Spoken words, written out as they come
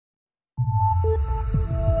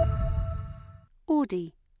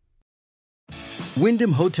Audi.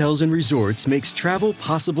 Wyndham Hotels and Resorts makes travel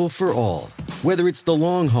possible for all. Whether it's the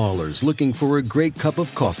long haulers looking for a great cup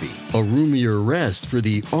of coffee, a roomier rest for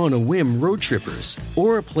the on-a-whim road trippers,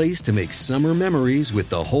 or a place to make summer memories with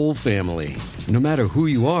the whole family. No matter who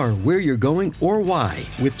you are, where you're going, or why,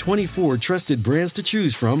 with 24 trusted brands to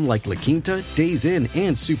choose from like La Quinta, Days Inn,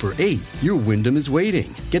 and Super 8, your Wyndham is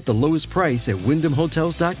waiting. Get the lowest price at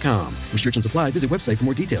WyndhamHotels.com. Restrictions apply. Visit website for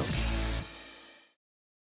more details.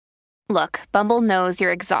 Look, Bumble knows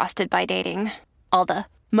you're exhausted by dating. All the,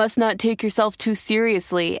 must not take yourself too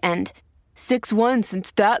seriously, and 6'1"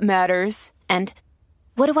 since that matters, and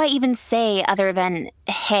what do I even say other than,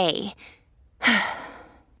 hey?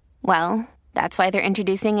 Well, that's why they're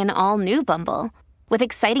introducing an all-new Bumble, with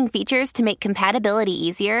exciting features to make compatibility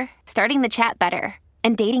easier, starting the chat better,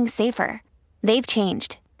 and dating safer. They've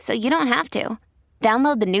changed, so you don't have to.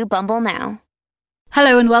 Download the new Bumble now.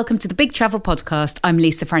 Hello and welcome to the Big Travel Podcast. I'm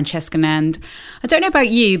Lisa Francescan, and I don't know about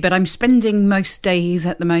you, but I'm spending most days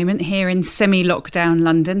at the moment here in semi-lockdown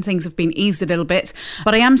London. Things have been eased a little bit,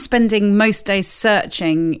 but I am spending most days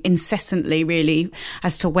searching incessantly, really,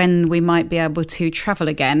 as to when we might be able to travel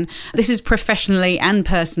again. This is professionally and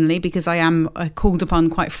personally because I am called upon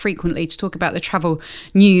quite frequently to talk about the travel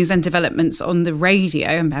news and developments on the radio.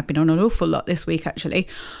 And I've been on an awful lot this week, actually,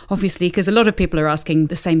 obviously, because a lot of people are asking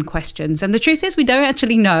the same questions. And the truth is we don't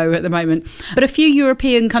actually know at the moment. But a few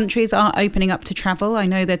European countries are opening up to travel. I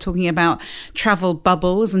know they're talking about travel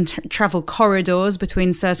bubbles and travel corridors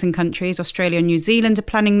between certain countries. Australia and New Zealand are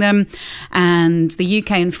planning them. And the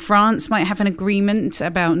UK and France might have an agreement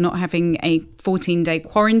about not having a 14-day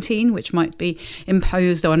quarantine, which might be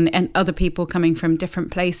imposed on other people coming from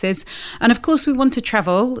different places. And of course, we want to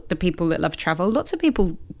travel, the people that love travel. Lots of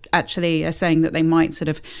people actually are saying that they might sort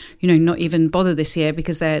of, not even bother this year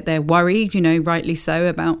because they're worried, rightly so,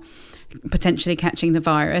 about potentially catching the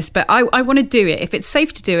virus. But I want to do it. If it's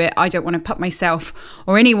safe to do it, I don't want to put myself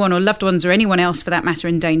or anyone or loved ones or anyone else for that matter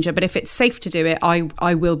in danger. But if it's safe to do it,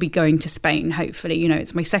 I will be going to Spain, hopefully.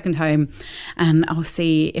 It's my second home and I'll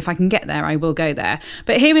see if I can get there. I will go there.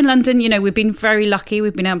 But here in London, we've been very lucky.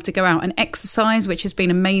 We've been able to go out and exercise, which has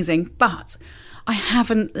been amazing. But I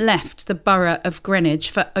haven't left the borough of Greenwich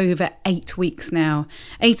for over 8 weeks now.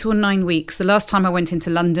 8 or 9 weeks. The last time I went into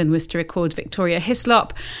London was to record Victoria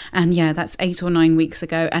Hislop. And yeah, that's 8 or 9 weeks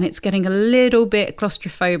ago. And it's getting a little bit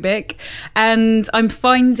claustrophobic. And I'm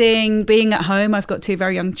finding being at home, I've got 2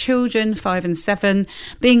 very young children, 5 and 7.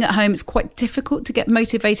 Being at home, it's quite difficult to get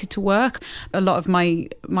motivated to work. A lot of my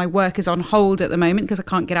work is on hold at the moment because I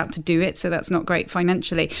can't get out to do it. So that's not great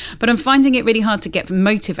financially. But I'm finding it really hard to get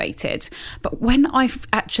motivated. But when I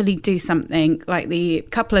actually do something, like the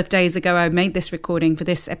couple of days ago, I made this recording for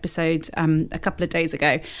this episode a couple of days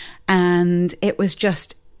ago, and it was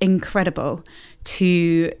just incredible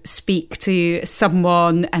to speak to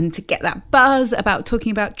someone and to get that buzz about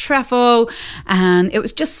talking about travel. And it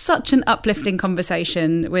was just such an uplifting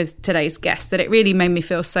conversation with today's guest that it really made me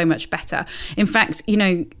feel so much better. In fact,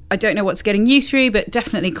 I don't know what's getting you through, but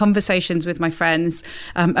definitely conversations with my friends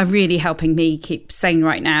are really helping me keep sane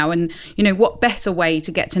right now. And, what better way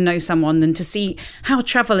to get to know someone than to see how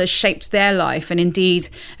travel has shaped their life and indeed,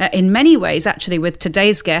 in many ways, actually, with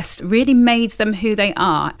today's guest, really made them who they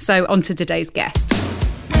are. So on to today's guest.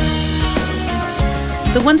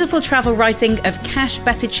 The wonderful travel writing of Kash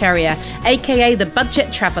Bhattacharya, aka the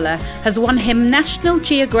Budget Traveller, has won him National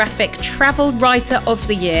Geographic Travel Writer of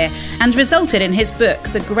the Year and resulted in his book,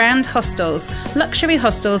 The Grand Hostels, Luxury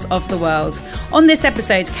Hostels of the World. On this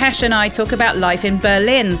episode, Kash and I talk about life in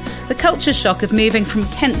Berlin, the culture shock of moving from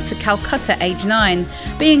Kent to Calcutta age 9,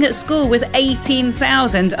 being at school with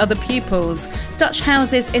 18,000 other pupils, Dutch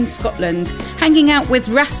houses in Scotland, hanging out with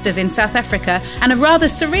Rastas in South Africa, and a rather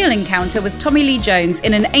surreal encounter with Tommy Lee Jones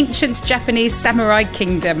in an ancient Japanese samurai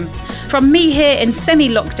kingdom. From me here in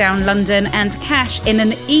semi-lockdown London and Kash in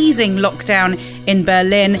an easing lockdown in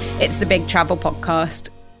Berlin, it's the Big Travel Podcast.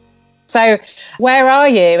 So where are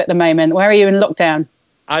you at the moment? Where are you in lockdown?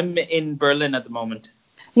 I'm in Berlin at the moment.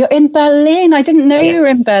 You're in Berlin? I didn't know you were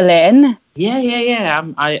in Berlin. Yeah.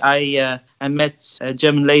 I met a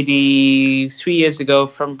German lady 3 years ago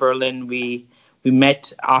from Berlin. We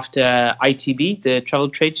met after ITB, the travel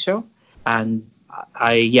trade show, and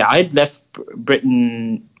I'd left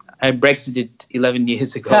Britain. I Brexited 11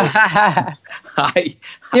 years ago.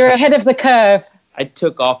 You're ahead of the curve. I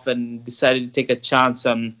took off and decided to take a chance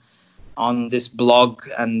on this blog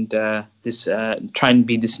and try and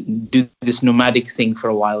do this nomadic thing for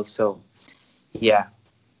a while. So, yeah.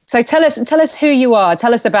 So tell us who you are.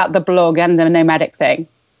 Tell us about the blog and the nomadic thing.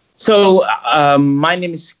 So my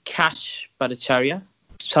name is Kash Bhattacharya.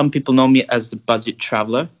 Some people know me as the Budget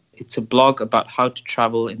Traveler. It's a blog about how to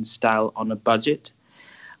travel in style on a budget.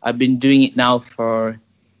 I've been doing it now for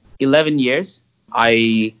 11 years.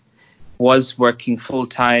 I was working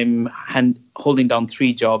full-time and holding down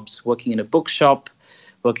 3 jobs, working in a bookshop,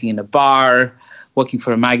 working in a bar, working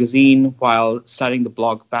for a magazine, while starting the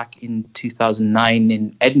blog back in 2009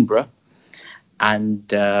 in Edinburgh.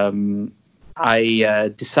 And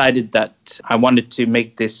I decided that I wanted to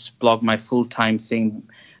make this blog my full-time thing.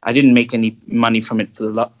 I didn't make any money from it for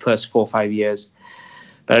the first 4 or 5 years,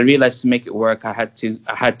 but I realized to make it work, I had to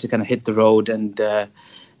kind of hit the road and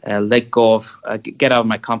let go of, get out of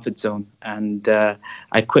my comfort zone. And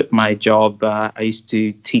I quit my job. I used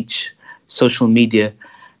to teach social media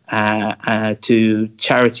to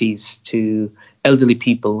charities, to elderly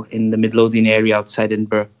people in the Midlothian area outside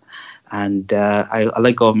Edinburgh. And I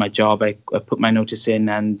let go of my job. I put my notice in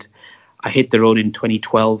and I hit the road in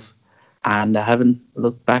 2012. And I haven't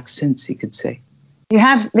looked back since, you could say. You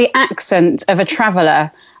have the accent of a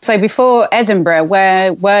traveller. So before Edinburgh,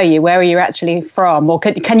 where were you? Where are you actually from? Or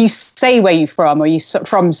can you say where you're from? Or are you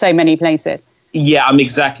from so many places? Yeah, I'm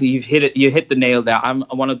exactly. You've hit it. You hit the nail there. I'm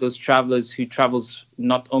one of those travellers who travels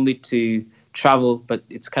not only to travel, but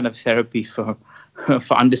it's kind of therapy for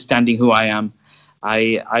understanding who I am.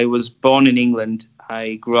 I was born in England.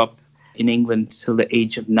 I grew up in England till the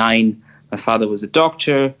age of 9. My father was a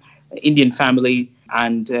doctor, Indian family,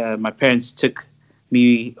 and my parents took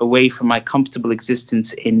me away from my comfortable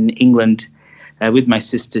existence in England with my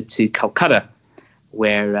sister to Calcutta,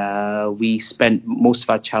 where we spent most of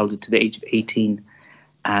our childhood to the age of 18.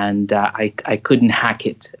 And I couldn't hack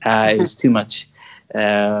it. It was too much.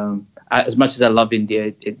 As much as I love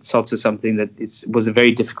India, it's also something that was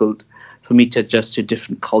very difficult for me to adjust to a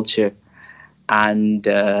different culture. And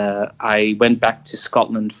I went back to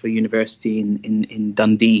Scotland for university in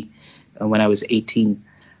Dundee when I was 18.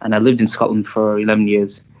 And I lived in Scotland for 11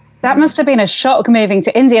 years. That must have been a shock moving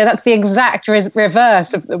to India. That's the exact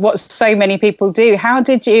reverse of what so many people do. How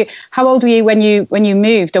old were you when you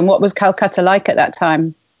moved, and what was Calcutta like at that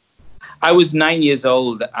time? I was 9 years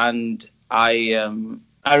old, and I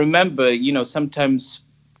remember, sometimes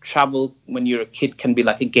travel when you're a kid can be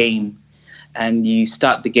like a game, and you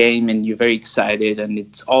start the game and you're very excited, and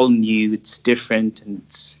it's all new, it's different, and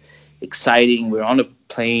it's exciting. We're on a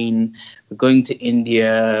plane, we're going to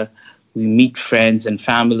India, we meet friends and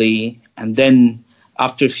family, and then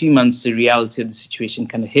after a few months, the reality of the situation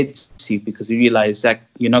kind of hits you, because you realize that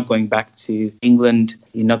you're not going back to England,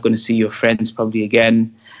 you're not going to see your friends probably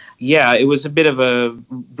again. Yeah, it was a bit of a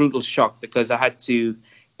brutal shock, because I had to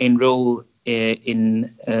enroll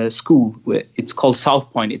in school. It's called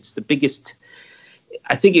South Point. It's the biggest,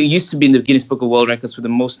 I think it used to be in the Guinness Book of World Records for the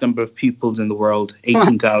most number of pupils in the world,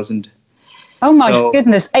 18,000. Oh my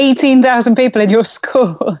goodness, 18,000 people in your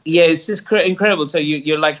school. Yeah, it's just incredible. So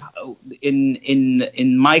you're like,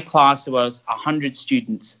 in my class, there was 100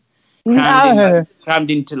 students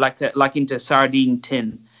crammed into into a sardine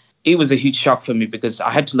tin. It was a huge shock for me, because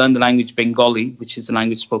I had to learn the language Bengali, which is a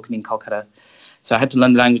language spoken in Calcutta. So I had to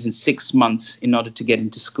learn the language in 6 months in order to get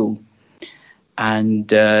into school.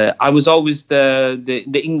 And I was always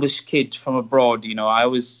the English kid from abroad. I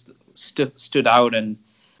always stood out, and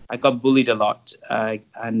I got bullied a lot,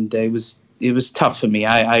 and it was tough for me.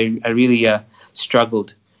 I really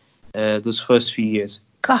struggled those first few years.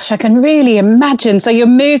 Gosh, I can really imagine. So you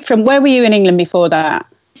moved from, where were you in England before that?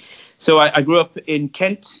 So I grew up in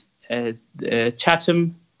Kent,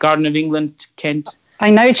 Chatham, Garden of England, Kent. I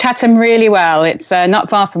know Chatham really well. It's not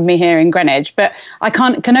far from me here in Greenwich, but I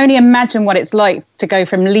can only imagine what it's like to go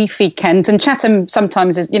from leafy Kent, and Chatham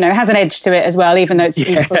sometimes is, has an edge to it as well, even though it's a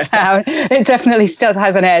beautiful town. It definitely still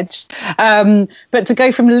has an edge. But to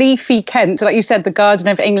go from leafy Kent, like you said, the Garden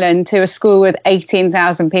of England, to a school with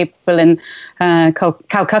 18,000 people in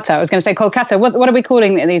Calcutta. I was going to say Kolkata. What are we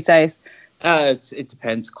calling it these days? It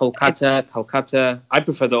depends. Kolkata. I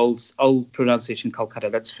prefer the old pronunciation, Kolkata.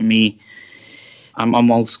 That's for me.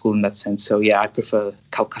 I'm old school in that sense. So, yeah, I prefer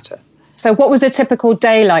Calcutta. So what was a typical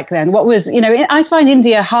day like then? What was, I find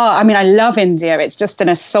India hard. I mean, I love India. It's just an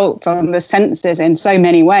assault on the senses in so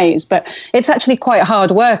many ways, but it's actually quite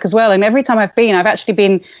hard work as well. And every time I've been,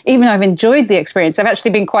 even though I've enjoyed the experience, I've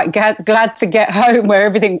actually been quite glad to get home where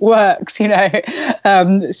everything works,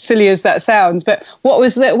 silly as that sounds. But what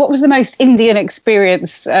was the most Indian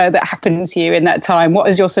experience that happened to you in that time? What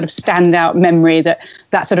is your sort of standout memory,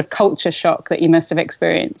 that sort of culture shock that you must have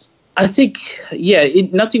experienced? I think,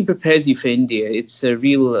 nothing prepares you for India. It's a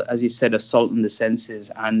real, as you said, assault on the senses,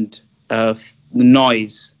 and the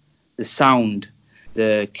noise, the sound,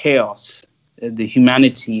 the chaos, the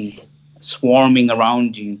humanity swarming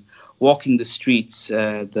around you, walking the streets,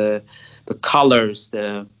 the colors,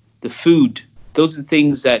 the food. Those are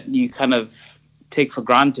things that you kind of take for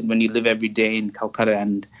granted when you live every day in Calcutta,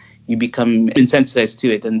 and you become insensitized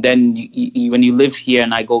to it. And then when you live here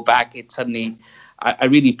and I go back, it suddenly, I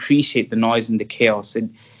really appreciate the noise and the chaos.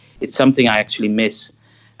 It's something I actually miss.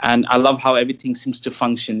 And I love how everything seems to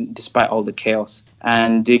function despite all the chaos.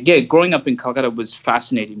 And growing up in Calcutta was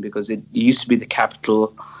fascinating because it used to be the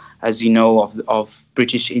capital, as you know, of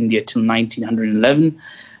British India till 1911.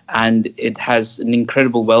 And it has an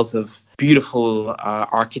incredible wealth of beautiful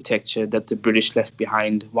architecture that the British left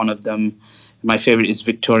behind. One of them, my favorite, is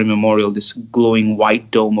Victoria Memorial, this glowing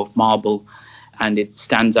white dome of marble. And it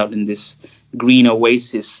stands out in this green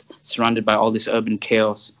oasis surrounded by all this urban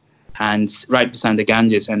chaos, and right beside the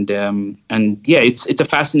Ganges. And it's a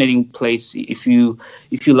fascinating place if you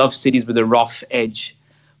love cities with a rough edge,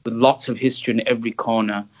 with lots of history in every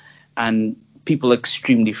corner, and people are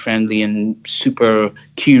extremely friendly and super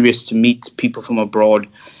curious to meet people from abroad.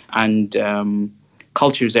 And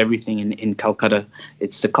culture is everything in Calcutta.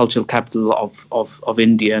 It's the cultural capital of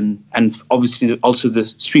India, and obviously also the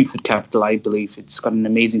street food capital, I believe. It's got an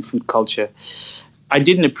amazing food culture. I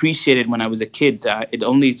didn't appreciate it when I was a kid. It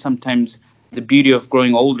only sometimes, the beauty of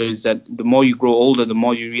growing older is that the more you grow older, the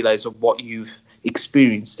more you realize of what you've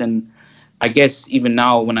experienced. And I guess even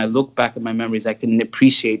now, when I look back at my memories, I can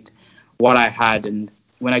appreciate what I had. And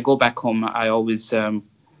when I go back home, I always,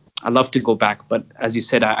 I love to go back. But as you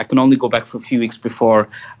said, I can only go back for a few weeks before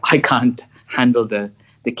I can't handle the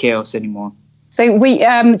chaos anymore. So we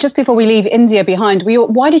just before we leave India behind,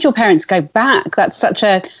 why did your parents go back? That's such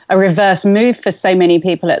a reverse move for so many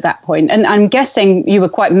people at that point. And I'm guessing you were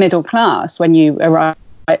quite middle class when you arrived,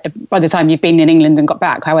 by the time you've been in England and got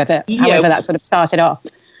back, however that sort of started off.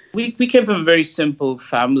 We came from a very simple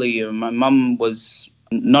family. My mum was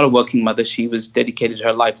not a working mother. She was dedicated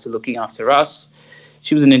her life to looking after us.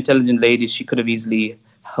 She was an intelligent lady. She could have easily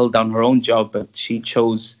held down her own job, but she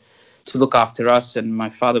chose to look after us. And my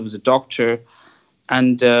father was a doctor.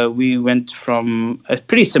 And we went from a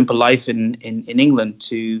pretty simple life in England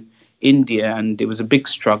to India. And it was a big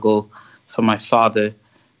struggle for my father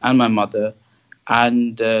and my mother.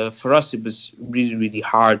 And for us, it was really, really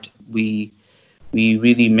hard. We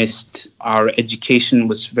really missed our education.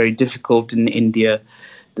 Was very difficult in India.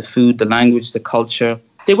 The food, the language, the culture.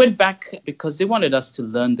 They went back because they wanted us to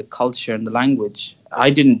learn the culture and the language. I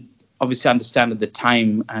didn't obviously understand at the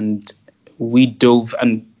time. And we dove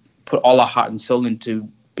and put all our heart and soul into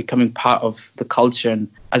becoming part of the culture. And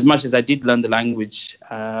as much as I did learn the language,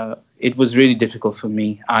 it was really difficult for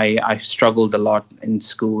me. I struggled a lot in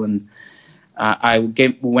school, and I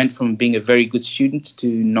went from being a very good student to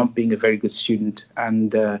not being a very good student.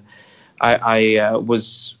 And I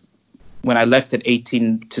was, when I left at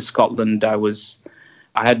 18 to Scotland,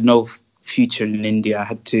 I had no future in India. I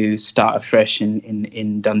had to start afresh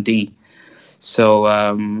in Dundee. So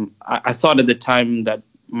I thought at the time that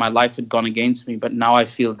my life had gone against me, but now I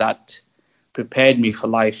feel that prepared me for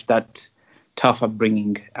life, that tough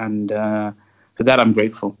upbringing, and for that I'm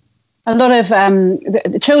grateful. A lot of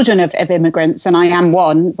the children of immigrants, and I am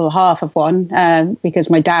one, well, half of one, because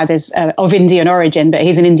my dad is of Indian origin, but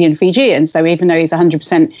he's an Indian Fijian. So even though he's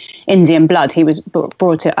 100% Indian blood, he was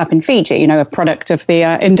brought up in Fiji, a product of the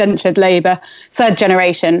indentured labour, third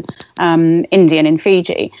generation Indian in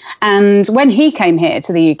Fiji. And when he came here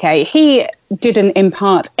to the UK, he didn't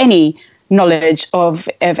impart any knowledge of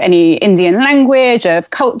any Indian language, of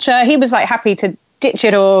culture. He was like happy to ditch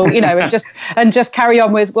it all, and just carry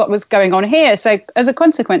on with what was going on here. So as a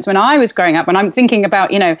consequence, when I was growing up, when I'm thinking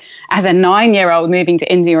about, as a 9-year-old moving to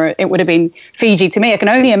India, it would have been Fiji to me. I can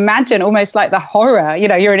only imagine almost like the horror.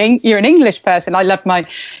 You're an English person. I love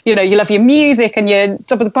you love your music and your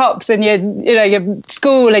Top of the Pops and your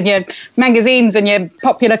school and your magazines and your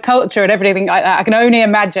popular culture and everything like that. I can only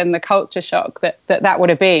imagine the culture shock that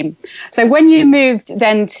would have been. So when you moved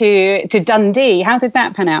then to Dundee, how did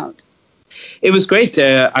that pan out? It was great.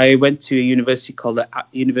 I went to a university called the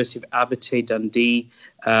University of Abertay, Dundee.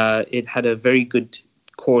 It had a very good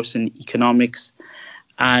course in economics.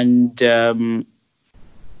 And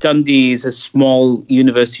Dundee is a small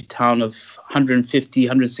university town of 150,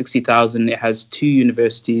 160,000. It has 2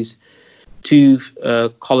 universities, 2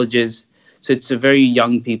 colleges. So it's a very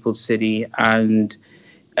young people's city. And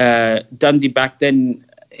Dundee back then,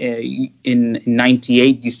 in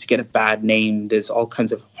 98 used to get a bad name. There's all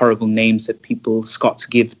kinds of horrible names that Scots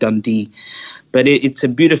give Dundee. But it's a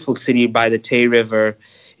beautiful city by the Tay River.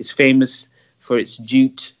 It's famous for its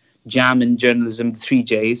jute, jam and journalism, the 3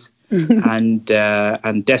 J's. and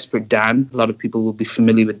Desperate Dan. A lot of people will be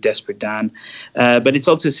familiar with Desperate Dan. But it's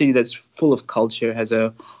also a city that's full of culture, has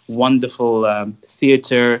a wonderful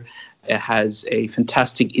theatre. It has a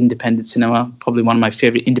fantastic independent cinema, probably one of my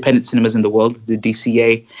favorite independent cinemas in the world, the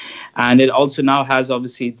DCA. And it also now has,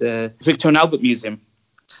 obviously, the Victor and Albert Museum.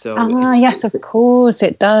 So yes, of course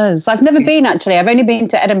it does. I've never been, actually. I've only been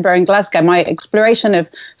to Edinburgh and Glasgow. My exploration of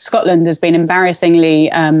Scotland has been embarrassingly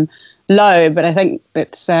low, but I think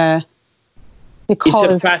it's because...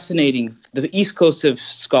 It's fascinating. The east coast of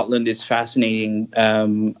Scotland is fascinating.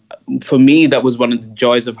 For me, that was one of the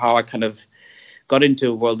joys of how I kind of got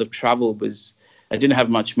into a world of travel. Was I didn't have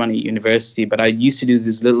much money at university, but I used to do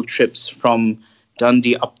these little trips from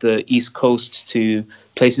Dundee up the east coast to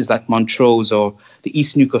places like Montrose or the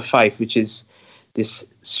East Nuke of Fife, which is this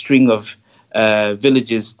string of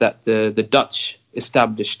villages that the Dutch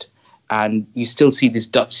established. And you still see these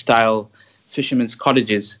Dutch-style fishermen's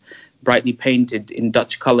cottages, brightly painted in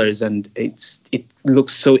Dutch colours, and it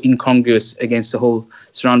looks so incongruous against the whole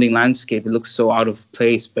surrounding landscape. It looks so out of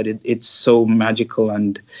place, but it's so magical.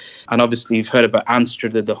 And obviously you've heard about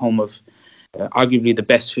Amsterdam, the home of arguably the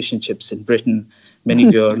best fish and chips in Britain. Many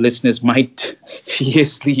of your listeners might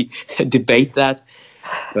fiercely debate that,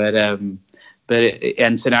 but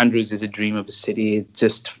and St Andrews is a dream of a city. It's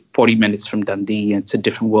just 40 minutes from Dundee, and it's a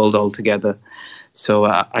different world altogether. So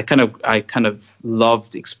I kind of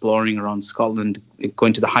loved exploring around Scotland,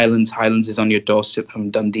 going to the Highlands. Highlands is on your doorstep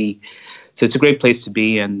from Dundee, so it's a great place to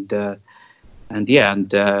be. And it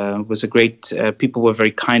was a great. People were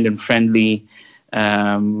very kind and friendly.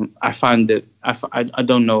 I found that I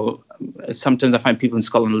don't know. Sometimes I find people in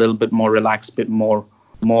Scotland a little bit more relaxed, a bit more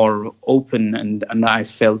open, and I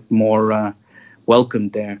felt more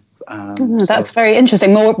welcomed there. That's very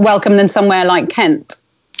interesting. More welcome than somewhere like Kent.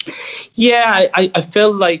 Yeah, I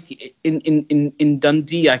felt like in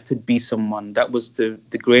Dundee I could be someone. That was the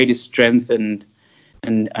greatest strength and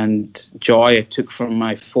joy I took from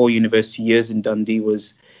my 4 university years in Dundee.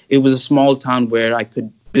 It was a small town where I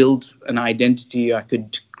could build an identity. I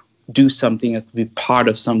could do something. I could be part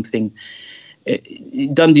of something.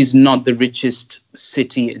 Dundee is not the richest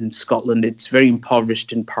city in Scotland. It's very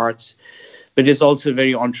impoverished in parts, but it's also a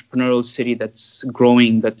very entrepreneurial city that's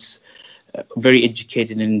growing, that's very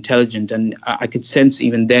educated and intelligent. And I could sense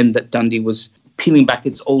even then that Dundee was peeling back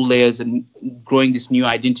its old layers and growing this new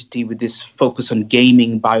identity with this focus on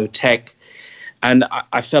gaming, biotech. And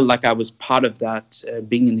I felt like I was part of that,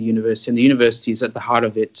 being in the university. And the university is at the heart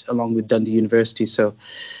of it, along with Dundee University. So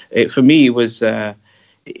for me,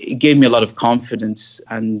 it gave me a lot of confidence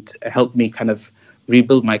and helped me kind of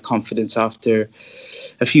rebuild my confidence after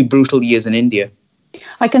a few brutal years in India.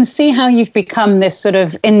 I can see how you've become this sort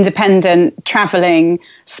of independent traveling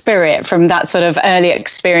spirit from that sort of early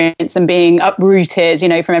experience and being uprooted,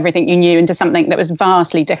 from everything you knew into something that was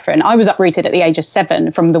vastly different. I was uprooted at the age of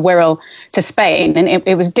 7 from the Wirral to Spain, and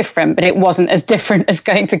it was different, but it wasn't as different as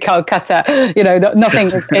going to Calcutta.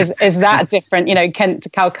 Nothing is that different, Kent to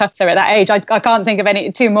Calcutta at that age. I can't think of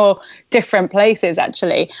any 2 more different places,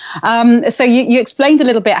 actually. So you explained a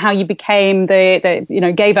little bit how you became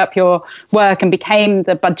gave up your work and became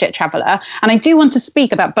the budget traveller. And I do want to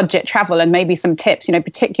speak about budget travel and maybe some tips,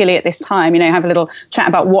 particularly at this time, have a little chat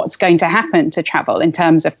about what's going to happen to travel in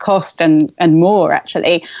terms of cost and more,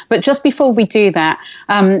 actually. But just before we do that,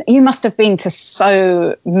 you must have been to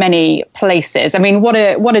so many places. I mean, what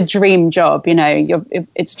a dream job,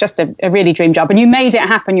 it's just a really dream job. And you made it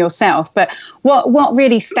happen yourself. But what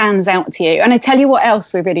really stands out to you? And I tell you what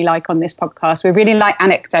else we really like on this podcast. We really like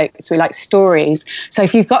anecdotes. We like stories. So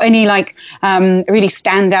if you've got any really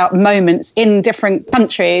standout moments in different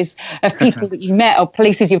countries of people that you've met or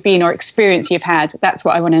places you've been or experience you've had, that's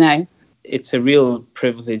what I want to know. It's a real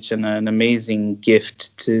privilege and an amazing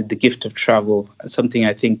gift, to the gift of travel. Something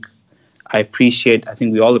I think I appreciate. I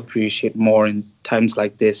think we all appreciate more in times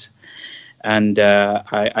like this. And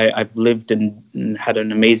I've lived and had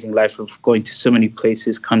an amazing life of going to so many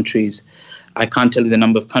places, countries. I can't tell you the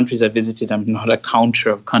number of countries I visited. I'm not a counter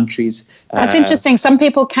of countries. That's interesting. Some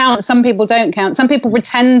people count, some people don't count. Some people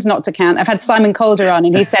pretend not to count. I've had Simon Calder on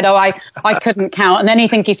and he said, I couldn't count. And then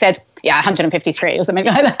he said, 153 or something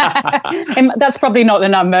like that. That's probably not the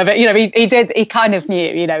number, but, he kind of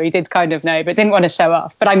knew, he did kind of know, but didn't want to show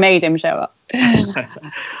off. But I made him show off.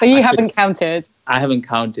 But you haven't counted. I haven't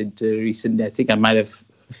counted recently. I think I might have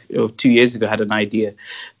 2 years ago had an idea.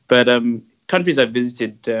 But countries I've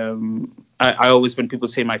visited, I always, when people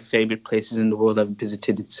say my favorite places in the world I've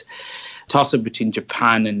visited, it's a toss-up between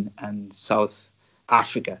Japan and South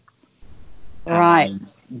Africa. Right.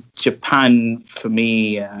 Japan, for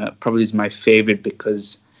me, probably is my favorite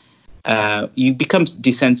because You become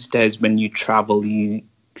desensitized when you travel. You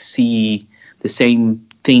see the same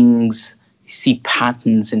things, you see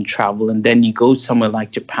patterns in travel, and then you go somewhere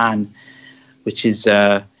like Japan, which is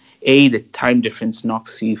the time difference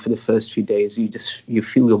knocks you for the first few days. You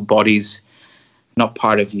feel your body's not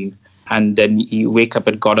part of you, and then you wake up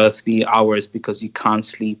at god earthly hours because you can't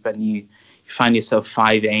sleep, and you find yourself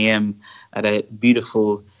 5 a.m. at a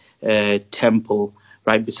beautiful temple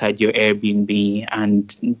right beside your Airbnb,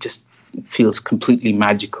 and just feels completely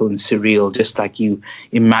magical and surreal, just like you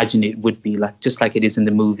imagine it would be, like just like it is in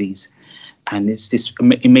the movies. And it's this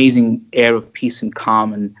amazing air of peace and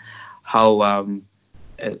calm, and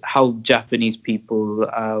how Japanese people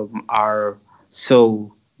are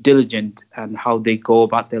so diligent, and how they go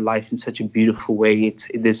about their life in such a beautiful way.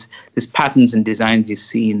 There's patterns and designs you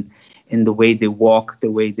see in the way they walk, the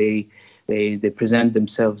way they present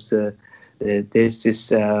themselves. There's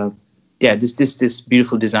this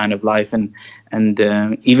beautiful design of life, and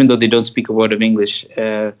even though they don't speak a word of English,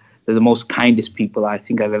 they're the most kindest people I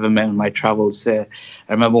think I've ever met in my travels. I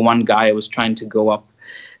remember one guy, I was trying to go up,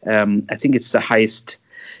 I think it's the highest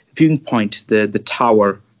viewing point, the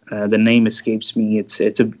tower. The name escapes me. It's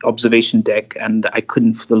an observation deck, and I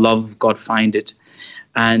couldn't, for the love of God, find it.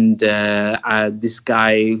 And this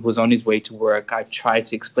guy was on his way to work. I tried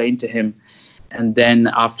to explain to him, and then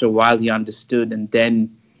after a while he understood, and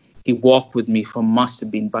then he walked with me for must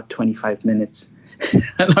have been about 25 minutes.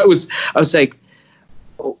 And I was like,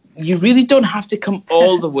 oh, you really don't have to come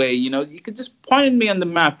all the way, you could just point at me on the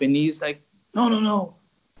map. And he's like, no,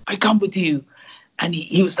 I come with you. And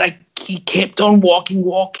he was like, he kept on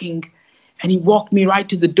walking, and he walked me right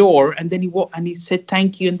to the door, and then he said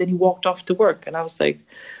thank you, and then he walked off to work. And I was like,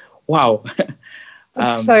 wow.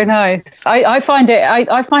 That's so nice. I find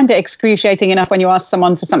it excruciating enough when you ask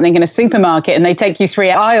someone for something in a supermarket and they take you 3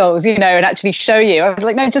 aisles, and actually show you. I was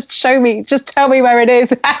like, no, just show me, just tell me where it is.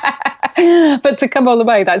 But to come all the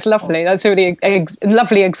way, that's lovely. That's really a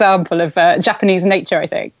lovely example of Japanese nature, I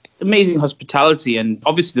think. Amazing hospitality, and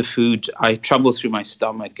obviously the food. I travel through my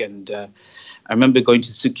stomach, and I remember going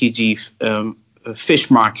to Tsukiji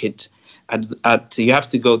fish market. You have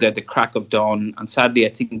to go there at the crack of dawn, and sadly I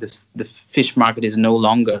think the fish market is no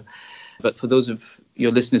longer. But for those of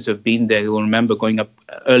your listeners who have been there, you'll remember going up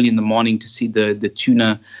early in the morning to see the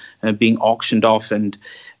tuna being auctioned off, and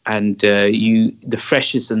the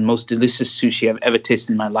freshest and most delicious sushi I've ever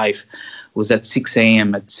tasted in my life was at 6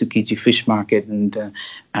 a.m. at Tsukiji Fish Market,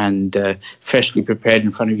 and freshly prepared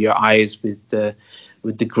in front of your eyes with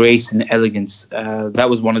the grace and elegance. That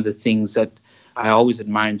was one of the things that I always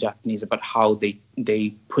admire in Japanese, about how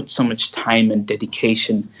they put so much time and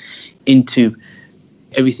dedication into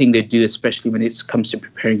everything they do, especially when it comes to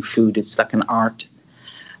preparing food. It's like an art.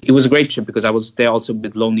 It was a great trip because I was there also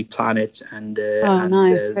with Lonely Planet and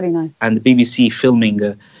nice, very nice, and the BBC filming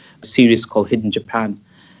a series called Hidden Japan.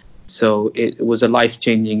 So it was a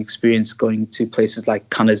life-changing experience going to places like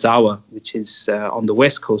Kanazawa, which is on the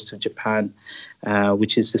west coast of Japan,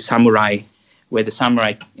 which is the samurai, where the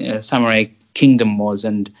samurai kingdom was,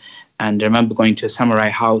 and I remember going to a samurai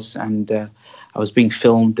house, and I was being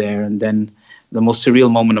filmed there, and then the most surreal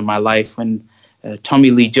moment of my life when Tommy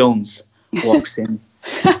Lee Jones walks in.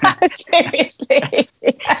 Seriously?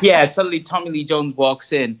 Yeah, suddenly Tommy Lee Jones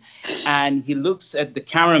walks in, and he looks at the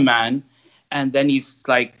cameraman, and then he's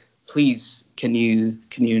like, "Please, can you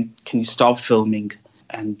stop filming?"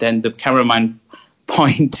 And then the cameraman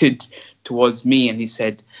pointed towards me, and he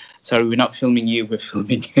said, "Sorry, we're not filming you, we're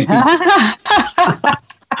filming him."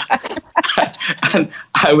 And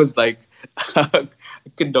I was like, I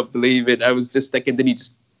could not believe it. I was just like, and then he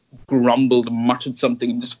just grumbled and muttered something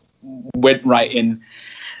and just went right in.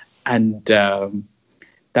 And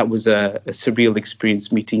that was a surreal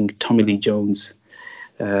experience, meeting Tommy Lee Jones.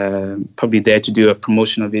 Probably there to do a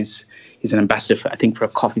promotion of he's an ambassador for, I think, for a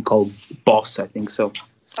coffee called Boss, I think so.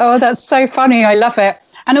 Oh, that's so funny. I love it.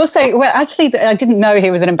 And also, well, actually, I didn't know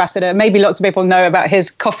he was an ambassador. Maybe lots of people know about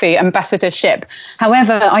his coffee ambassadorship.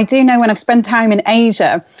 However, I do know when I've spent time in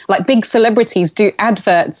Asia, like big celebrities do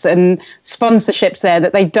adverts and sponsorships there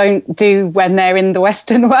that they don't do when they're in the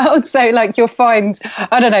Western world. So like you'll find,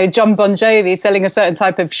 I don't know, John Bon Jovi selling a certain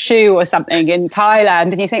type of shoe or something in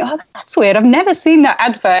Thailand. And you think, oh, that's weird. I've never seen that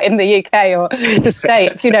advert in the UK or the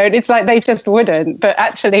States. It's like they just wouldn't. But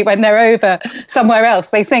actually, when they're over somewhere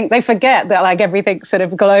else, they forget that like everything's sort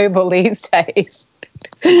of global these days.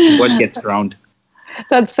 What gets around?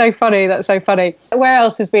 That's so funny. Where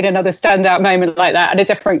else has been another standout moment like that in a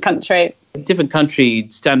different country? Different country,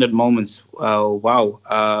 standard moments. Wow.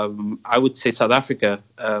 I would say South Africa.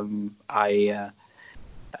 I've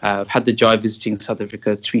had the joy of visiting South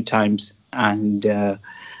Africa 3 times, and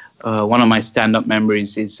one of my stand-up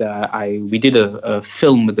memories is we did a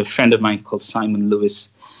film with a friend of mine called Simon Lewis.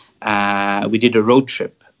 We did a road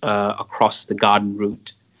trip across the garden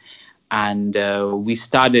route, and we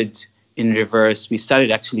started in reverse. We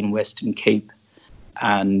started actually in Western Cape,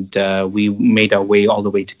 and we made our way all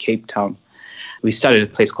the way to Cape Town. We started at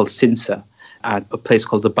a place called Sinsa, at a place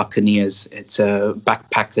called the Buccaneers. It's a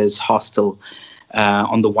backpackers hostel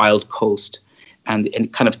on the wild coast. And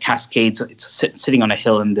it kind of cascades. It's sitting on a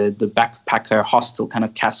hill, and the backpacker hostel kind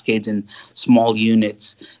of cascades in small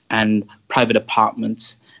units and private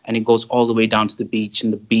apartments. And it goes all the way down to the beach.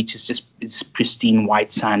 And the beach is just it's pristine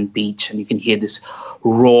white sand beach. And you can hear this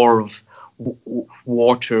roar of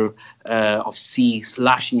water, of sea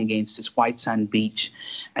slashing against this white sand beach.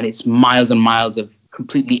 And it's miles and miles of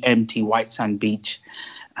completely empty white sand beach.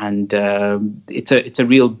 And it's a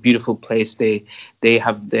real beautiful place. They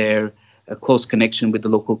have their a close connection with the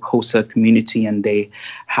local Xhosa community, and they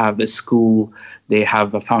have a school, they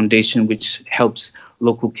have a foundation which helps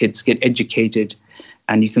local kids get educated,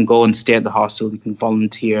 and you can go and stay at the hostel, you can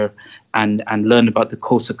volunteer and learn about the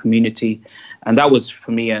Xhosa community. And that was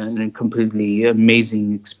for me a completely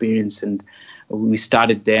amazing experience. And we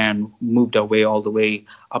started there and moved our way all the way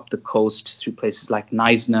up the coast through places like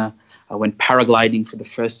Knysna. I went paragliding for the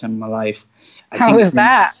first time in my life. How was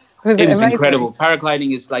that? It was incredible.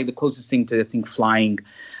 Paragliding is like the closest thing to, I think, flying.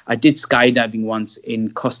 I did skydiving once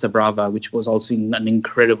in Costa Brava, which was also an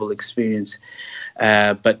incredible experience.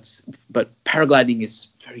 But paragliding is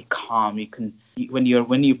very calm. You can when you're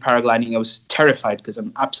paragliding, I was terrified because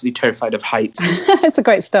I'm absolutely terrified of heights. It's a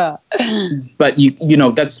great start. But you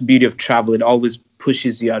know that's the beauty of travel. It always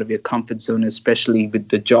pushes you out of your comfort zone, especially with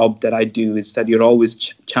the job that I do. Is that you're always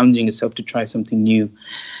challenging yourself to try something new.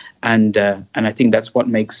 And I think that's what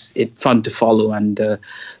makes it fun to follow. And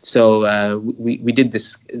so we did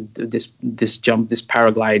this jump, this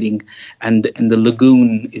paragliding, and the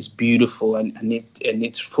lagoon is beautiful, and it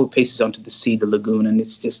faces onto the sea, the lagoon, and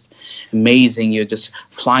it's just amazing. You're just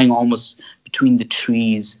flying almost between the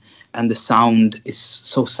trees, and the sound is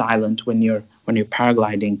so silent when you're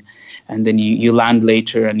paragliding. And then you land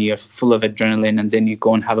later, and you're full of adrenaline, and then you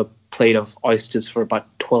go and have a plate of oysters for about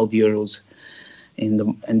 €12.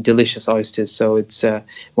 And delicious oysters. So it's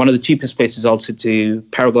one of the cheapest places also to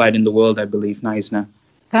paraglide in the world, I believe, Knysna.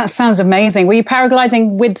 That sounds amazing. Were you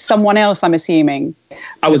paragliding with someone else, I'm assuming?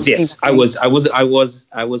 I was with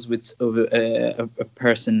a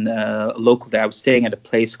person local there. I was staying at a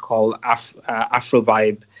place called Afro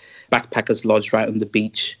Vibe Backpackers Lodge right on the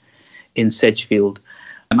beach in Sedgefield.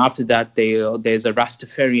 And after that, there's a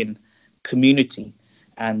Rastafarian community.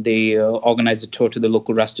 And they organized a tour to the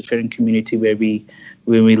local Rastafarian community where we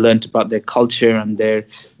learned about their culture, and they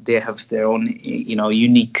have their own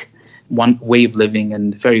unique one way of living,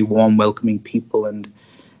 and very warm, welcoming people, and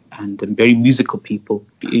very musical people.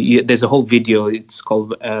 There's a whole video. It's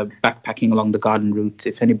called Backpacking Along the Garden Route.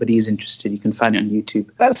 If anybody is interested, you can find it on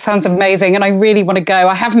YouTube. That sounds amazing, and I really want to go.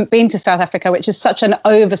 I haven't been to South Africa, which is such an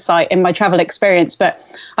oversight in my travel experience, but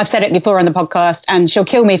I've said it before on the podcast, and she'll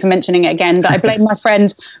kill me for mentioning it again, but I blame my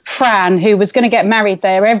friend Fran, who was going to get married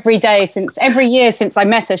there every year since I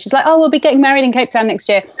met her. She's like, oh, we'll be getting married in Cape Town next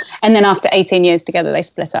year. And then after 18 years together, they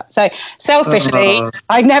split up. So selfishly,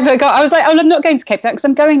 I was like, oh, I'm not going to Cape Town because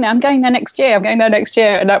I'm going there. I'm going there next year.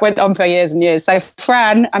 And that went on for years and years. So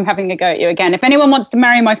Fran, I'm having a go at you again. If anyone wants to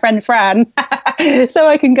marry my friend Fran, so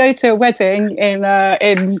I can go to a wedding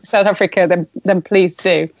in South Africa, then please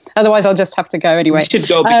do. Otherwise, I'll just have to go anyway. You should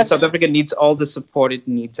go because South Africa needs all the support it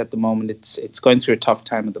needs at the moment. It's going through a tough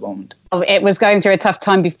time at the moment. It was going through a tough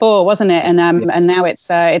time before, wasn't it? And now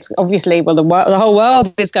it's obviously the whole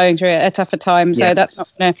world is going through a tougher time. So that's not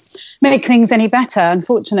going to make things any better,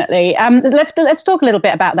 unfortunately. Let's talk a little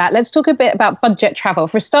bit about that. Let's talk a bit about budget travel.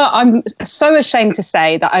 For a start, I'm so ashamed to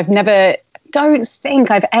say that don't think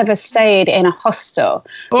I've ever stayed in a hostel.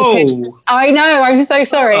 Oh, I know. I'm so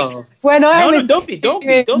sorry. Oh. Don't be.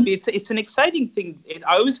 It's an exciting thing.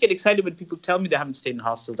 I always get excited when people tell me they haven't stayed in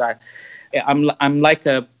hostels. I'm like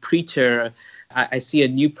a preacher. I see a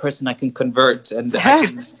new person I can convert, and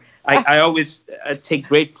I always take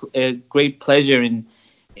great pleasure in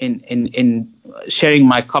sharing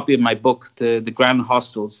my copy of my book, the Grand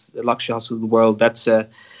Hostels, the Luxury Hostels of the World. That's the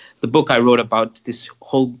book I wrote about this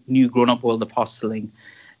whole new grown-up world of hosteling.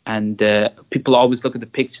 And people always look at the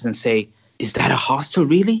pictures and say, is that a hostel,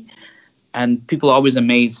 really? And people are always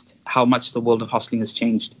amazed how much the world of hosteling has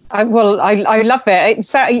changed. I love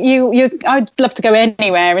it. I'd love to go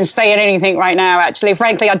anywhere and stay in anything right now. Actually,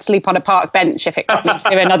 frankly, I'd sleep on a park bench if it got me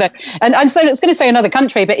to another. And I was going to say another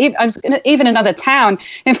country, but even another town.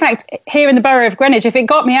 In fact, here in the borough of Greenwich, if it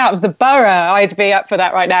got me out of the borough, I'd be up for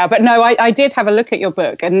that right now. But no, I did have a look at your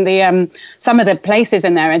book, and the some of the places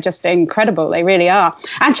in there are just incredible. They really are.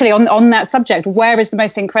 Actually, on that subject, where is the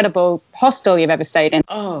most incredible hostel you've ever stayed in?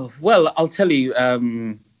 Oh, well, I'll tell you.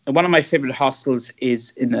 One of my favorite hostels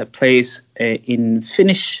is in a place in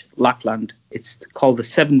Finnish Lapland. It's called the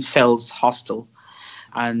Seven Fells Hostel.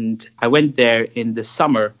 And I went there in the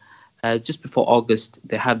summer, just before August.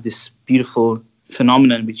 They have this beautiful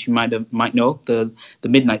phenomenon, which you might know, the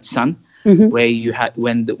midnight sun, where you had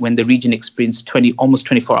when the region experienced almost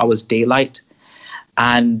 24 hours daylight.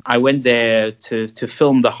 And I went there to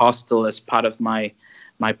film the hostel as part of my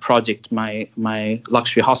project, my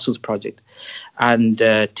luxury hostels project. And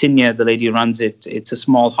Tinya, the lady who runs it, it's a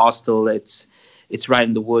small hostel. It's right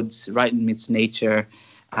in the woods, right in its nature.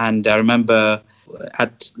 And I remember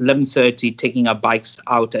at 11:30 taking our bikes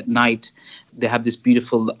out at night. They have this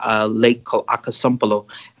beautiful lake called Akasampalo,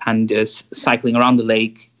 and cycling around the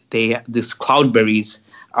lake. This cloudberries.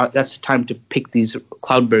 That's the time to pick these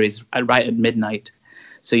cloudberries right at midnight.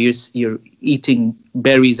 So you're eating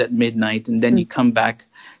berries at midnight, and then you come back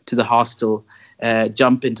to the hostel,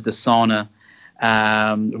 jump into the sauna,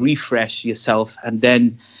 refresh yourself, and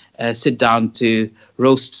then sit down to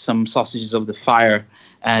roast some sausages over the fire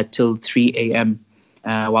till 3 a.m.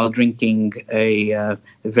 While drinking a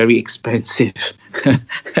very expensive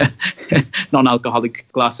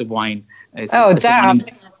non-alcoholic glass of wine. It's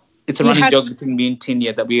a running joke between me and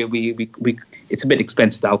Tinya that we it's a bit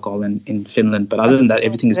expensive alcohol in Finland, but other than that,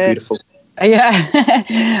 everything is beautiful. Yeah.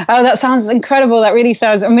 Oh, that sounds incredible. That really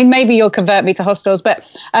sounds, I mean, maybe you'll convert me to hostels, but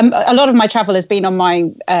a lot of my travel has been on my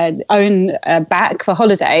own back for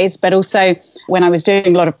holidays, but also when I was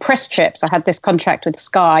doing a lot of press trips, I had this contract with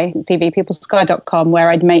Sky, tvpeoplesky.com, where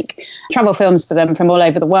I'd make travel films for them from all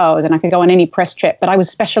over the world, and I could go on any press trip, but I was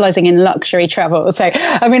specializing in luxury travel. So,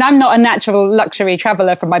 I mean, I'm not a natural luxury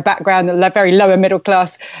traveler from my background, a very lower middle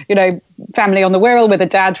class, family on the Wirral with a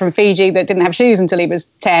dad from Fiji that didn't have shoes until he was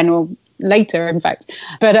 10 or later, in fact.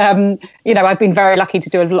 But, I've been very lucky to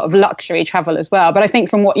do a lot of luxury travel as well. But I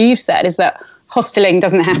think from what you've said is that hosteling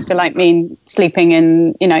doesn't have to mean sleeping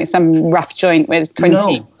in, some rough joint with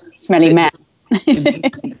 20 smelly men.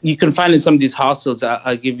 You can find in some of these hostels,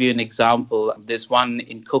 I'll give you an example. There's one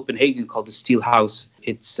in Copenhagen called the Steel House.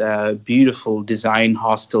 It's a beautiful design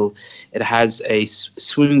hostel. It has a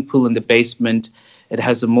swimming pool in the basement. It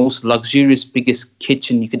has the most luxurious, biggest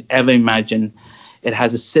kitchen you could ever imagine. It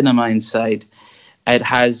has a cinema inside. It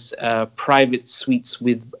has private suites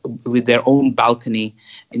with their own balcony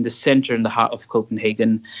in the center, in the heart of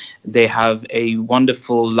Copenhagen. They have a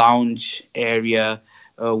wonderful lounge area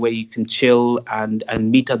where you can chill and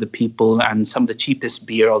meet other people, and some of the cheapest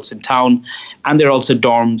beer also in town. And there are also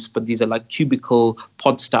dorms, but these are like cubicle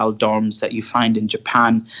pod-style dorms that you find in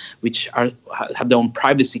Japan, which have their own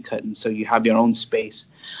privacy curtains, so you have your own space.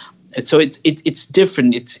 So it's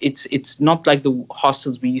different. It's not like the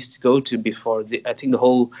hostels we used to go to before. I think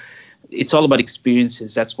it's all about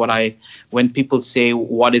experiences. That's what when people say,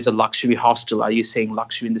 what is a luxury hostel? Are you saying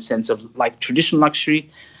luxury in the sense of like traditional luxury?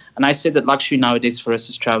 And I say that luxury nowadays for us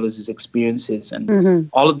as travelers is experiences. And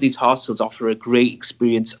all of these hostels offer a great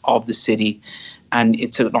experience of the city. And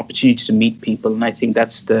it's an opportunity to meet people. And I think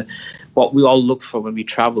that's what we all look for when we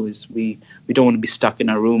travel is we don't want to be stuck in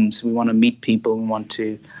our rooms. We want to meet people. We want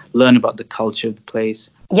to learn about the culture of the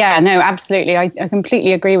place. Yeah, no, absolutely. I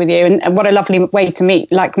completely agree with you. And what a lovely way to meet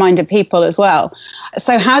like-minded people as well.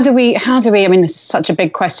 So how do we, I mean, this is such a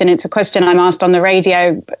big question. It's a question I'm asked on the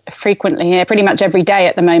radio frequently here, pretty much every day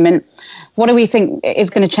at the moment. What do we think is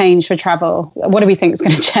going to change for travel? What do we think is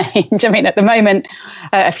going to change? I mean, at the moment,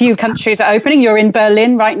 a few countries are opening. You're in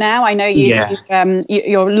Berlin right now. I know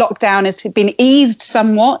your lockdown has been eased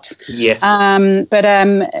somewhat. Yes. I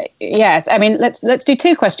mean, let's do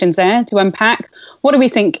two questions there to unpack. What do we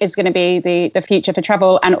think is going to be the future for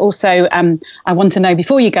travel? And also, I want to know,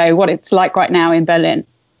 before you go, what it's like right now in Berlin.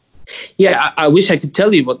 Yeah, I wish I could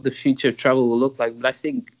tell you what the future of travel will look like, but I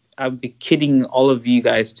think I'd be kidding all of you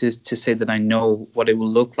guys to say that I know what it will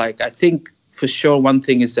look like. I think for sure one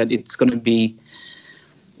thing is that it's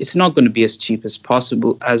not going to be as cheap as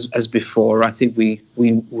possible as before. I think we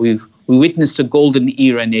witnessed a golden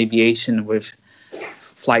era in aviation with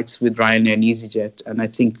flights with Ryanair and EasyJet, and I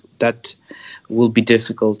think that will be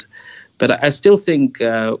difficult. But I still think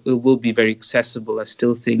it will be very accessible. I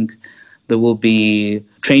still think There will be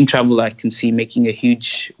train travel. I can see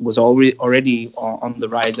was already on the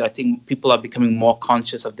rise. I think people are becoming more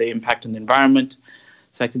conscious of their impact on the environment.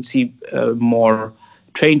 So I can see more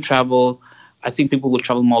train travel. I think people will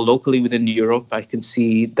travel more locally within Europe. I can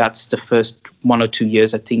see that's the first 1 or 2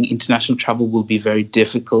 years. I think international travel will be very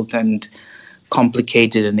difficult and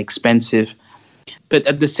complicated and expensive. But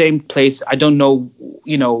at the same place, I don't know,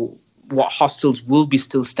 what hostels will be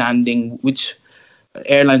still standing, which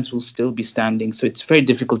airlines will still be standing. So it's very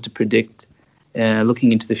difficult to predict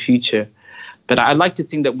looking into the future. But I'd like to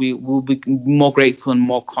think that we will be more grateful and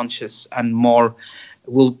more conscious and more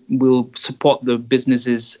will support the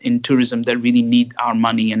businesses in tourism that really need our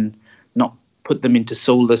money and not put them into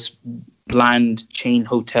soulless, bland chain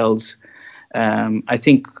hotels. I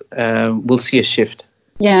think we'll see a shift.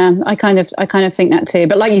 Yeah, I kind of think that too.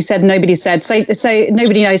 But like you said, nobody said. So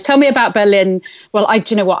nobody knows. Tell me about Berlin. Well, do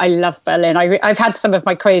you know what? I love Berlin. I've had some of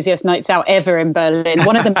my craziest nights out ever in Berlin.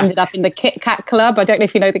 One of them ended up in the Kit Kat Club. I don't know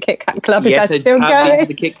if you know the Kit Kat Club. Is that still going? Yes, I've been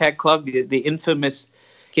to the Kit Kat Club, the infamous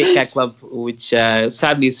Kit Kat Club, which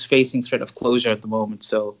sadly is facing threat of closure at the moment.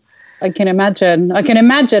 So I can imagine.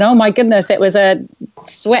 Oh my goodness, it was a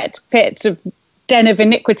sweat pit of den of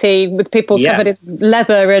iniquity with people covered in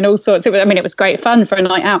leather and all sorts. It was great fun for a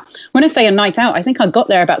night out. When I say a night out, I think I got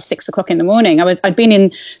there about 6 o'clock in the morning. I'd been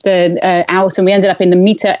in the out, and we ended up in the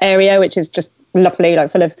Mieter area, which is just lovely, like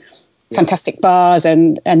full of fantastic bars,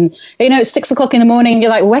 and it's 6 o'clock in the morning.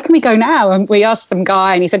 You're like, where can we go now? And we asked some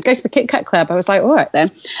guy, and he said, go to the Kit Kat Club. I was like, all right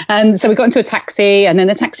then. And so we got into a taxi, and then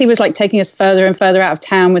the taxi was like taking us further and further out of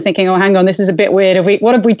town. We're thinking, oh, hang on, this is a bit weird.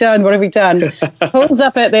 What have we done? Pulls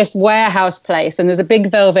up at this warehouse place, and there's a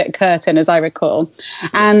big velvet curtain, as I recall.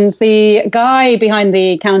 And the guy behind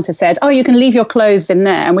the counter said, oh, you can leave your clothes in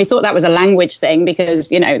there. And we thought that was a language thing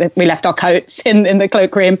because, we left our coats in the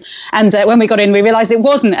cloakroom. And when we got in, we realized it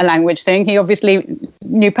wasn't a language thing. He obviously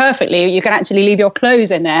knew perfectly you can actually leave your clothes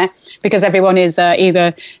in there because everyone is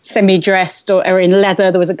either semi-dressed or in leather.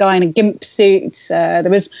 There was a guy in a gimp suit. There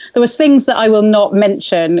was things that I will not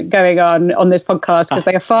mention going on this podcast because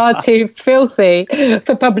they are far too filthy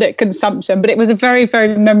for public consumption. But it was a very,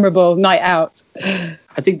 very memorable night out.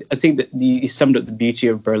 I think that you summed up the beauty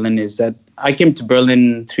of Berlin is that I came to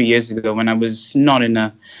Berlin 3 years ago when I was not in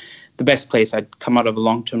the best place. I'd come out of a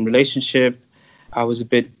long-term relationship. I was a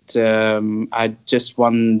bit, I just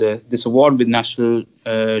won this award with National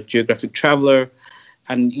Geographic Traveler.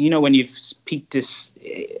 And, when you've peaked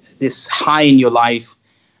this high in your life,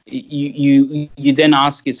 you then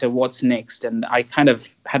ask yourself, what's next? And I kind of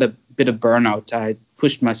had a bit of burnout. I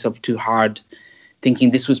pushed myself too hard,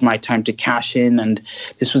 thinking this was my time to cash in and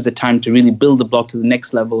this was the time to really build the blog to the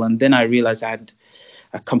next level. And then I realized I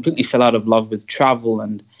completely fell out of love with travel,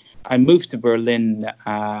 and I moved to Berlin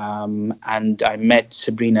and I met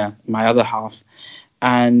Sabrina, my other half,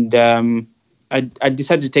 and I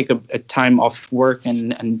decided to take a time off work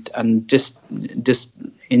and just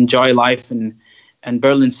enjoy life and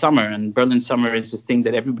Berlin summer. And Berlin summer is a thing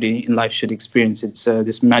that everybody in life should experience. It's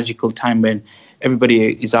this magical time when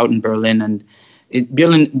everybody is out in Berlin, and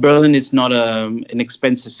Berlin is not an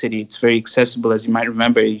expensive city. It's very accessible, as you might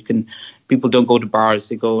remember. People don't go to bars.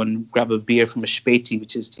 They go and grab a beer from a Späti,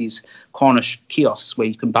 which is these corner kiosks where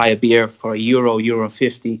you can buy a beer for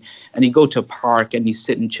 €1.50, and you go to a park and you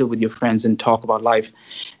sit and chill with your friends and talk about life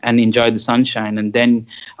and enjoy the sunshine. And then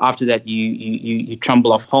after that, you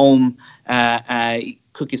trundle off home,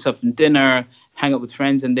 cook yourself some dinner, hang out with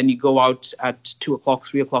friends, and then you go out at 2 o'clock,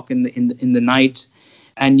 3 o'clock in the night,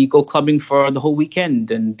 and you go clubbing for the whole weekend.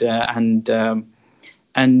 And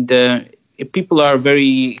people are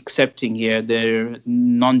very accepting here. They're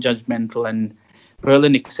non-judgmental, and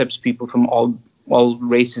Berlin accepts people from all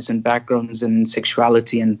races and backgrounds and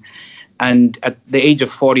sexuality. And at the age of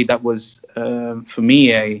 40, that was for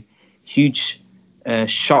me a huge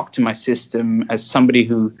shock to my system as somebody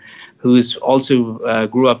who's also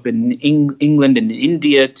grew up in England and in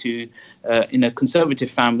India in a conservative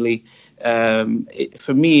family.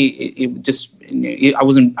 For me, I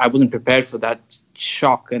wasn't prepared for that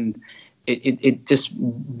shock, and it just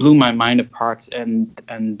blew my mind apart. And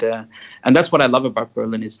that's what I love about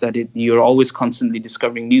Berlin, is that you're always constantly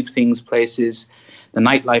discovering new things, places. The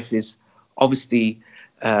nightlife is obviously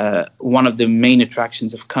one of the main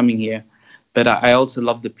attractions of coming here. But I also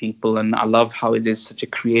love the people, and I love how it is such a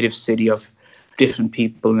creative city of different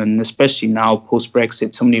people. And especially now,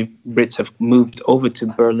 post-Brexit, so many Brits have moved over to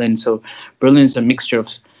Berlin. So Berlin is a mixture of,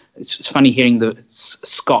 it's funny hearing the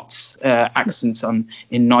Scots accents in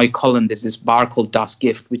Neukölln. There's this bar called Das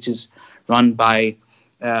Gift, which is run by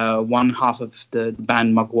one half of the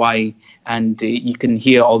band Mogwai, and you can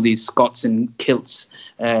hear all these Scots in kilts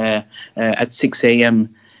at 6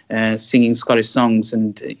 a.m. Singing Scottish songs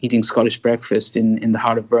and eating Scottish breakfast in the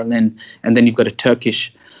heart of Berlin. And then you've got a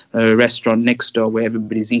Turkish restaurant next door where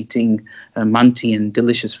everybody's eating manti and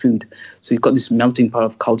delicious food. So you've got this melting pot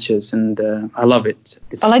of cultures, and I love it.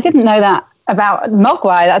 Well, I didn't know that about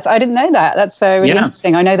Mogwai. I didn't know that. That's really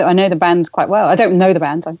interesting. I know the band quite well. I don't know the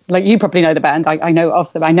band. Like you probably know the band. I know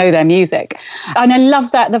of them. I know their music. And I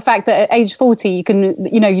love the fact that at age 40 you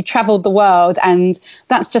can, you traveled the world, and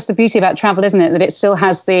that's just the beauty about travel, isn't it? That it still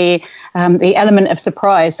has the element of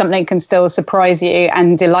surprise. Something can still surprise you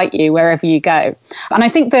and delight you wherever you go. And I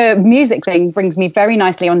think the music thing brings me very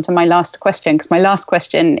nicely onto my last question, because my last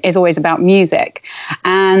question is always about music.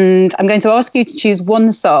 And I'm going to ask you to choose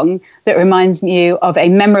one song that reminds you of a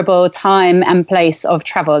memorable time and place of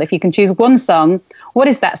travel. If you can choose one song, what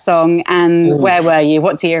is that song, and where were you?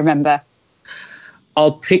 What do you remember?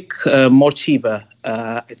 I'll pick Morchiba.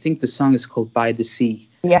 I think the song is called By the Sea.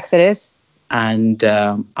 Yes, it is. And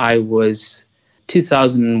I was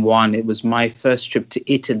 2001. It was my first trip to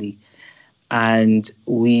Italy, and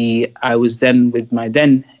I was then with my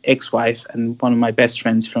then ex-wife and one of my best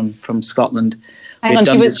friends from Scotland. Hang on,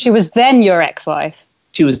 she was then your ex-wife?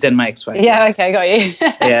 She was then my ex-wife. Yeah, yes. Okay, got you.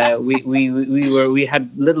 Yeah, we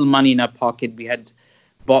had little money in our pocket. We had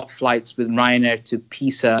bought flights with Ryanair to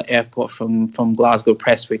Pisa Airport from Glasgow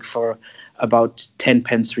Prestwick for about 10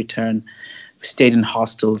 pence return. We stayed in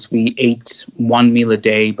hostels. We ate one meal a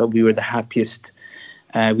day, but we were the happiest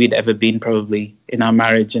we'd ever been probably in our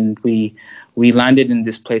marriage. And we landed in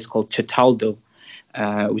this place called Cataldo,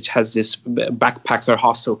 which has this backpacker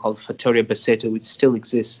hostel called Fattoria Bassetto, which still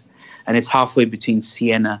exists. And it's halfway between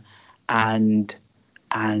Siena and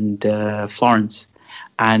Florence.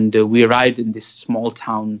 And we arrived in this small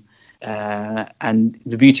town. And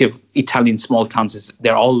the beauty of Italian small towns is they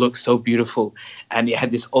all look so beautiful. And you had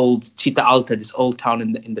this old Città Alta, this old town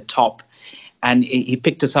in the top. And he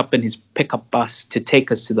picked us up in his pickup bus to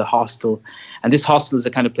take us to the hostel. And this hostel is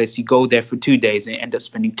the kind of place you go there for 2 days and you end up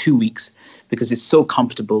spending 2 weeks because it's so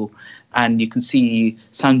comfortable. And you can see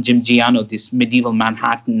San Gimignano, this medieval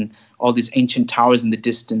Manhattan, all these ancient towers in the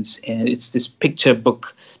distance. And it's this picture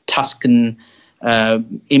book Tuscan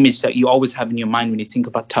image that you always have in your mind when you think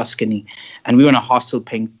about Tuscany. And we were in a hostel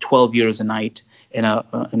paying 12 euros a night in a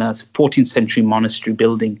 14th century monastery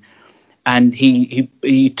building. And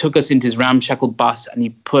he took us into his ramshackle bus and he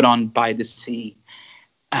put on By the Sea.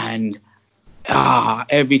 And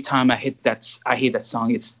every time I hear that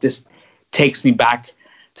song, it just takes me back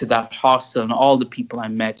to that hostel and all the people I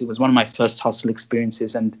met. It was one of my first hostel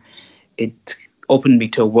experiences, and it opened me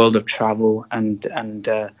to a world of travel. And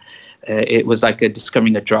it was like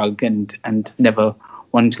discovering a drug and never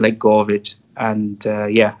wanting to let go of it. And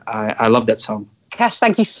I love that song. Kash,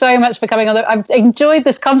 thank you so much for coming on. I've enjoyed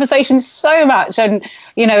this conversation so much, and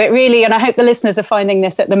it really. And I hope the listeners are finding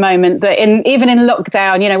this at the moment that even in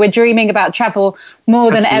lockdown, we're dreaming about travel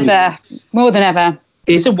more than ever.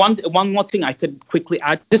 Is there one more thing I could quickly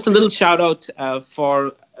add? Just a little shout out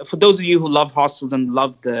for those of you who love hostels and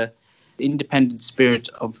love the independent spirit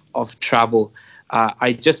of travel.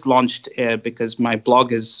 I just launched because my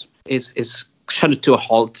blog is shut it to a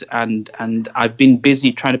halt, and I've been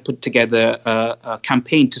busy trying to put together a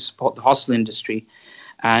campaign to support the hostel industry.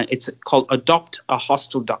 It's called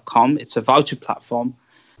adoptahostel.com. It's a voucher platform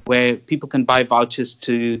where people can buy vouchers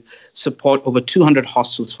to support over 200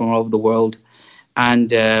 hostels from all over the world.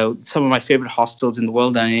 And some of my favorite hostels in the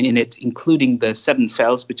world are in it, including the Seven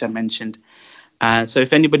Fells, which I mentioned. So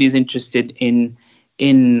if anybody is interested in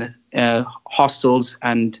hostels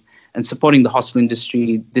and supporting the hostel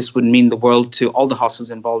industry, this would mean the world to all the hostels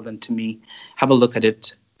involved and to me. Have a look at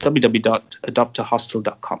it,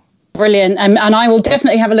 www.adoptahostel.com. Brilliant. And I will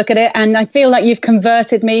definitely have a look at it. And I feel like you've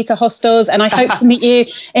converted me to hostels, and I hope to meet you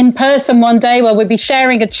in person one day where we'll be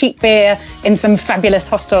sharing a cheap beer in some fabulous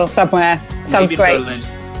hostel somewhere. Sounds great. Berlin.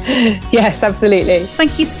 Yes, absolutely.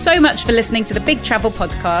 Thank you so much for listening to the Big Travel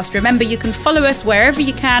Podcast. Remember, you can follow us wherever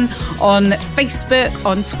you can on Facebook,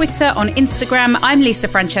 on Twitter, on Instagram. I'm Lisa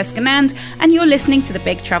Francesca-Nand, and you're listening to the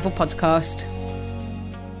Big Travel Podcast.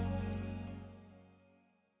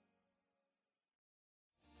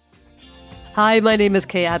 Hi, my name is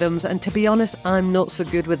Kay Adams, and to be honest, I'm not so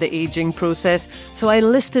good with the ageing process, so I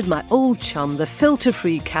enlisted my old chum, the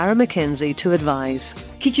filter-free Cara McKenzie, to advise.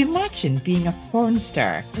 Could you imagine being a porn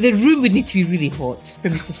star? The room would need to be really hot for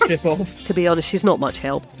me to strip off. To be honest, she's not much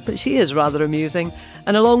help, but she is rather amusing.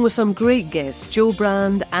 And along with some great guests, Joe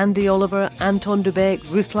Brand, Andy Oliver, Anton Dubeck,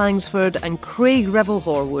 Ruth Langsford and Craig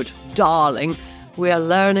Revel-Horwood, darling, we are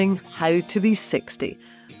learning how to be 60.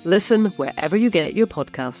 Listen wherever you get your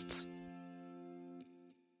podcasts.